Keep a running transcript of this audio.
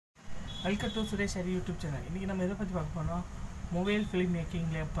Welcome to sureshharry YouTube channel. இன்றைக்கி நம்ம எதை பற்றி பார்க்க போனால் மொபைல் ஃபிலிம்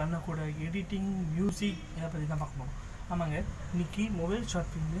மேக்கிங்கில் பண்ணக்கூட எடிட்டிங் மியூசிக் இதை பற்றி தான் பார்க்க போகிறோம். ஆமாங்க, இன்றைக்கி மொபைல்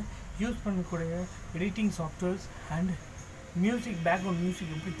ஷார்ட் ஃபிலிமில் யூஸ் பண்ணக்கூடிய editing softwares and music background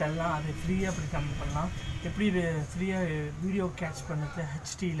music எப்படி தரலாம், அதை ஃப்ரீயாக எப்படி கம்மி பண்ணலாம், எப்படி ஃப்ரீயாக வீடியோ கேட்ச் பண்ணுறது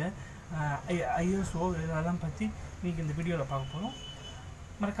ஹெச்டியில் ஐஎஸ்ஓ இதெல்லாம் பற்றி இன்றைக்கி இந்த வீடியோவில் பார்க்க போகிறோம்.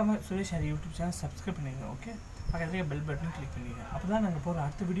 மறக்காமல் sureshharry யூடியூப் சேனல் சப்ஸ்கிரைப் பண்ணிடுங்க. ஓகே, பக்கத்துலேயே பெல் பட்டன் கிளிக் பண்ணிடுங்க. அப்போ தான் நாங்கள் போகிற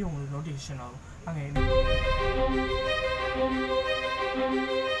அடுத்த வீடியோ உங்களுக்கு நோட்டிஃபிகேஷன் ஆகும். வாங்க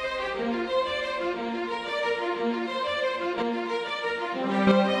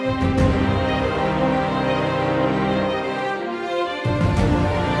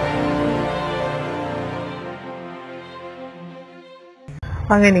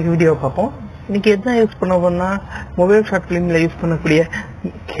இன்றைக்கி வீடியோ பார்ப்போம். இன்றைக்கி என்ன யூஸ் பண்ண போனால் மொபைல் ஷார்ட் ஃபிலிமில் யூஸ் பண்ணக்கூடிய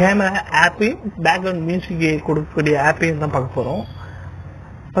கேமரா ஆப்பையும் பேக்ரவுண்ட் மியூசிக் கொடுக்கக்கூடிய ஆப்பையும் தான் பார்க்க போகிறோம்.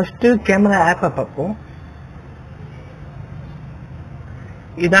 ஃபஸ்ட்டு கேமரா ஆப்பை பார்ப்போம்.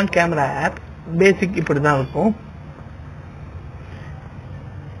 இதுதான் கேமரா ஆப். பேசிக் இப்படி தான் இருக்கும்.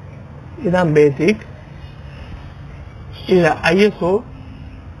 இதுதான் பேசிக். இது ஐஎஸ்ஓ,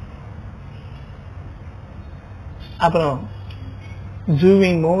 அப்புறம்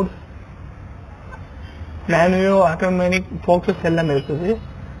ஜூமிங் மோட், மேனுவோ ஆட்டோமேட்டிக் ஃபோக்கஸ் எல்லாமே இருக்குது.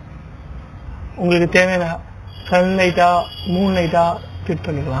 உங்களுக்கு தேவையான சன்லைட்டா மூன் லைட்டா ஃபிட்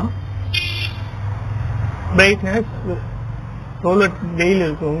பண்ணிக்கலாம். பிரைட்னஸ் எவ்வளோ வெயில்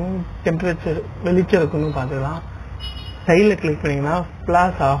இருக்கணும், டெம்பரேச்சர் வெளிச்சம் இருக்கணும் பார்த்துக்கலாம். சைடில் கிளிக் பண்ணிங்கன்னா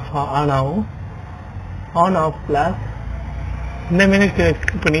ஃப்ளாஷ் ஆன் ஆகும். ஆன் ஆஃப் ஃப்ளாஷ் இந்த மாரி கிளிக்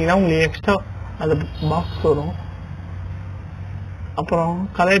பண்ணிங்கன்னா உங்களுக்கு எக்ஸ்ட்ரா அந்த பாக்ஸ் வரும். அப்புறம்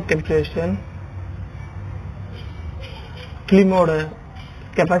கலர் டெம்பரேச்சர், ஃபிலிமோட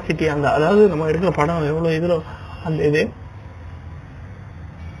கெப்பாசிட்டி, அந்த அதாவது நம்ம எடுக்கிற படம் எவ்வளோ இதில் அந்த இது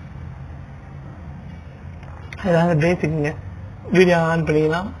ஏதாவது பேசிக்குங்க. வீடியோ ஆன்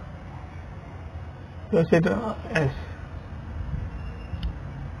பண்ணிக்கலாம்.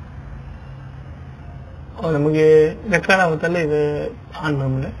 நமக்கு ரெக்கார்ட் ஆகத்தால இது ஆன் பண்ண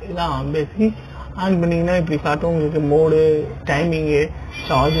முடியல. இதான் பேசிக். ஆன் பண்ணிங்கன்னா இப்படி காட்டும் உங்களுக்கு மோடு, டைமிங்கு,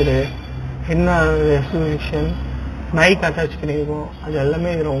 சார்ஜரு, என்ன ரெசல்யூஷன், மைக் அட்டாச் பண்ணியிருக்கோம், அது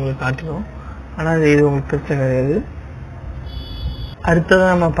எல்லாமே இதில் உங்களுக்கு காட்டிடும். ஆனால் இது உங்களுக்கு பிரச்சனை கிடையாது.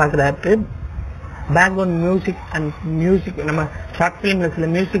 அடுத்ததான் நம்ம பார்க்குற ஆப்பு பேக்ரவுண்ட் மியூசிக் அண்ட் மியூசிக். நம்ம ஷார்ட் ஃபிலிமில் சில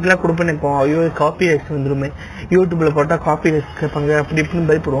மியூசிக்லாம் கொடுப்பேன்னு இப்போ ஐயோ காப்பி ரைட்ஸ் வந்துருமே, யூடியூப்பில் போட்டால் காப்பி ரைட்ஸ் கேட்பாங்க அப்படி இப்படின்னு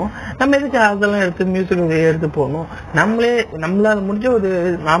பயப்படுவோம். நம்ம எதுக்கு அதெல்லாம் எடுத்து மியூசிக் எடுத்து போகணும்? நம்மளால் முடிஞ்ச ஒரு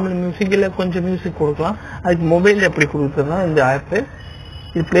நார்மல் மியூசிக் இல்லை கொஞ்சம் மியூசிக் கொடுக்கலாம். அதுக்கு மொபைலில் எப்படி கொடுக்குறதுனா இந்த ஆப்பு.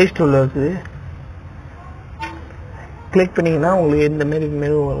 இது ப்ளே ஸ்டோரில் இருக்குது. கிளிக் பண்ணிங்கன்னா உங்களுக்கு இந்த மாரி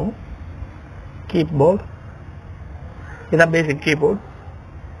மெனு வரும். கீபோர்டு, இதான் பேசிக் கீபோர்டு.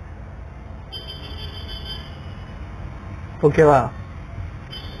 ஓகேவா?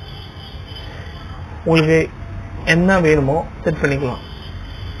 உங்களுக்கு என்ன வேணுமோ செட் பண்ணிக்கலாம்.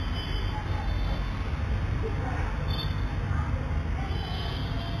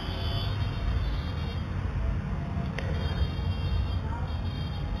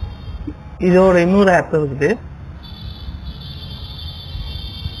 இதோட இன்னொரு ஆப் இருக்குது.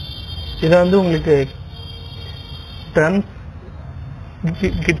 இது உங்களுக்கு ட்ரம்ஸ்,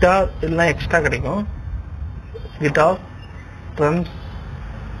 கிட்டார் எல்லாம் எக்ஸ்ட்ரா கிடைக்கும். கிட்டார், ட்ரம்ஸ்,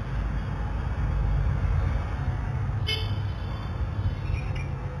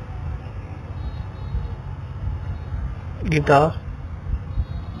 கிட்டார்,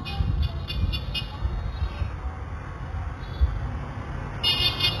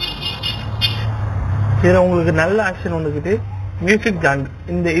 இதுல உங்களுக்கு நல்ல ஆக்ஷன் ஒன்றுக்குது. மியூசிக் ஜான்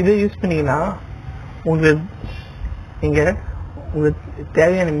இந்த இதை யூஸ் பண்ணீங்கன்னா உங்களுக்கு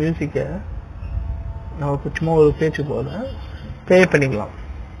தேவையான மியூசிக்கை நான் சும்மா ஒரு பேச்சு போல ப்ளே பண்ணிக்கலாம்.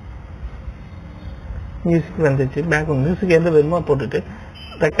 மியூசிக் வந்துச்சு. பேக்ரவுண்ட் மியூசிக் எந்த விதமாக போட்டுட்டு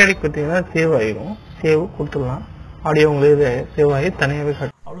ரெக்கார்டிங் கொடுத்தீங்கன்னா சேவ் ஆகிடும். சேவ் கொடுத்துடலாம். ஆடியோ உங்களுக்கு சேவ் ஆகி தனியாகவே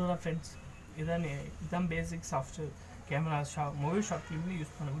காட்டும். அவ்வளோதான் ஃப்ரெண்ட்ஸ். இதுதான் பேசிக் software. Camera mobile short ஃபிலிம்லேயும்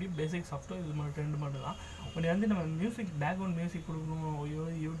use பண்ணக்கூடிய பேசிக் சாஃப்ட்வேர் இது மட்டும் தான். ஒன்று நம்ம மியூசிக் பேக்ரவுண்ட் மியூசிக் கொடுக்கணும்.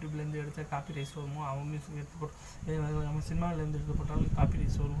 யூடியூப்லேருந்து எடுத்த காப்பி ரைஸ் வருமோ, அவன் மியூசிக் எடுத்து போட்டு நம்ம சினிமாவிலேருந்து எடுத்து போட்டாலும் காப்பி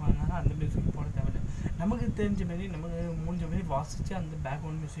ரைஸ் வரும். அதனால் அந்த மியூசிக் போட தேவையில்லை. நமக்கு தெரிஞ்ச மாரி நமக்கு முடிஞ்ச மாரி வாசித்து அந்த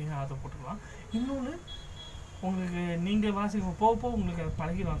பேக்ரவுண்ட் மியூசிக் அதை போட்டுக்கலாம். இன்னொன்று உங்களுக்கு நீங்கள் வாசிக்க போக உங்களுக்கு அது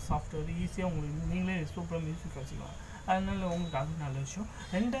பழகிடலாம். சாஃப்ட்வேர் ஈஸியாக உங்களுக்கு நீங்களே சூப்பராக மியூசிக் வச்சுக்கலாம். அதனால உங்களுக்கு அது நல்ல விஷயம்.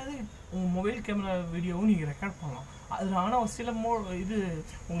 ரெண்டாவது, உங்கள் மொபைல் கேமரா வீடியோவும் நீங்கள் ரெக்கார்ட் பண்ணலாம். அதில் ஆனால் சில இது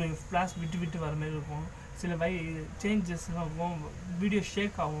உங்களுக்கு ஃப்ளாஷ் விட்டு வர மாதிரி இருக்கும். சில சேஞ்சஸ்லாம் இருக்கும். வீடியோ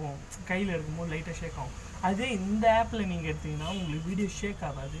ஷேக் ஆகும். கையில் இருக்கும்போது லைட்டாக ஷேக் ஆகும். அதே இந்த ஆப்பில் நீங்கள் எடுத்தீங்கன்னா உங்களுக்கு வீடியோ ஷேக்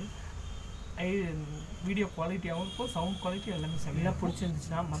ஆகாது. வீடியோ குவாலிட்டியாகவும் இருக்கும், சவுண்ட் குவாலிட்டி எல்லாமே செம்மையாக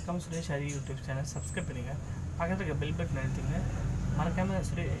பிடிச்சிருந்துச்சுன்னா மறக்காமல் Suresh Hari YouTube channel subscribe பண்ணுங்கள். பக்கத்தில் இருக்க பெல் பட்டன் அழுத்துங்க. மறக்காமல்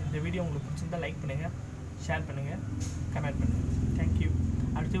இந்த வீடியோ உங்களுக்கு பிடிச்சிருந்தால் லைக் பண்ணுங்கள், ஷேர் பண்ணுங்கள், கமெண்ட் பண்ணுங்கள். தேங்க்யூ.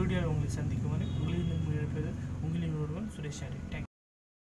 அடுத்த வீடியோவில் உங்களுக்கு சந்திக்கும் வரை உங்களின் ஒருவன் சுரேஷ் ஹரி. தேங்க்யூ.